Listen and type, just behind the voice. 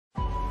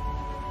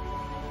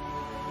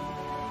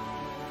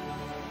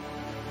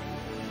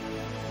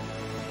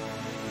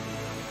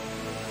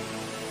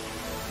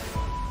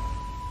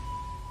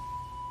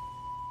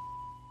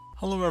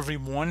Hello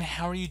everyone,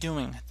 how are you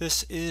doing?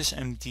 This is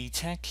MD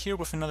Tech here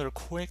with another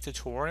quick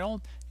tutorial.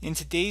 In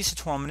today's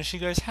tutorial, I'm going to show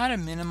you guys how to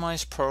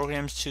minimize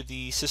programs to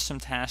the system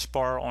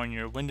taskbar on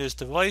your Windows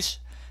device.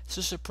 This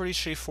is a pretty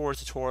straightforward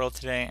tutorial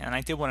today, and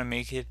I did want to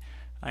make it.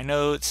 I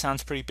know it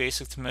sounds pretty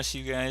basic to most of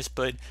you guys,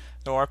 but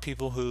there are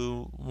people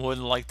who would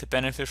like to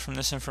benefit from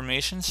this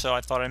information, so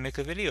I thought I'd make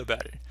a video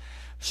about it.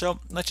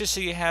 So let's just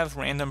say you have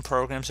random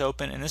programs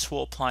open, and this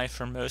will apply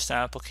for most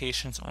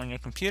applications on your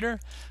computer.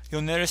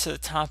 You'll notice at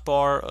the top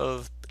bar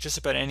of just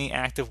about any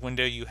active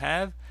window you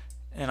have,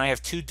 and I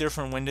have two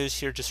different windows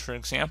here just for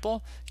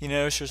example, you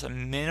notice there's a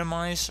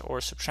minimize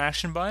or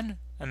subtraction button,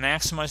 a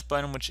maximize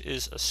button which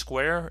is a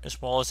square, as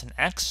well as an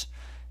X.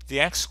 The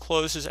X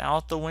closes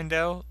out the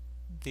window,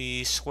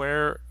 the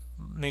square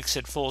makes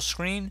it full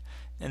screen,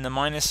 and the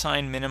minus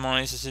sign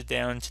minimizes it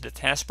down to the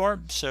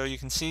taskbar. So you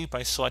can see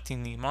by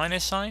selecting the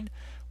minus sign,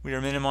 we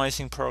are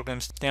minimizing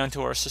programs down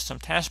to our system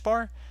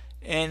taskbar.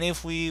 And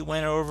if we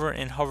went over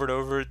and hovered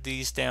over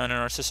these down in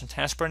our system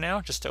taskbar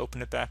now, just to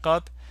open it back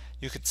up,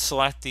 you could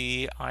select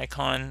the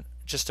icon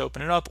just to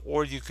open it up,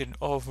 or you could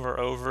hover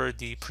over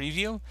the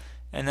preview,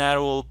 and that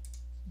will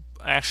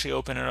actually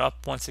open it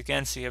up once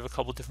again. So you have a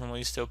couple different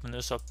ways to open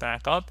this up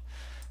back up.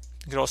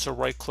 You could also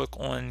right click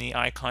on the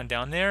icon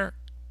down there,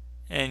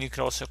 and you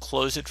could also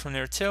close it from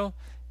there too.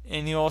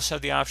 And you also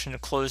have the option to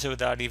close it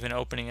without even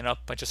opening it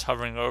up by just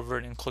hovering over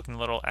it and clicking the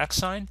little X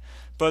sign.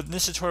 But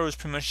this tutorial was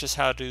pretty much just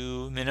how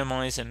to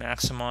minimize and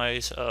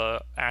maximize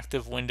an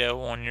active window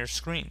on your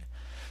screen.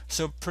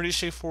 So pretty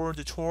straightforward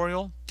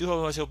tutorial. Do hope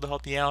I was able to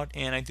help you out,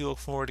 and I do look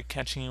forward to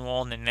catching you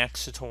all in the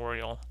next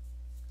tutorial.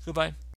 Goodbye.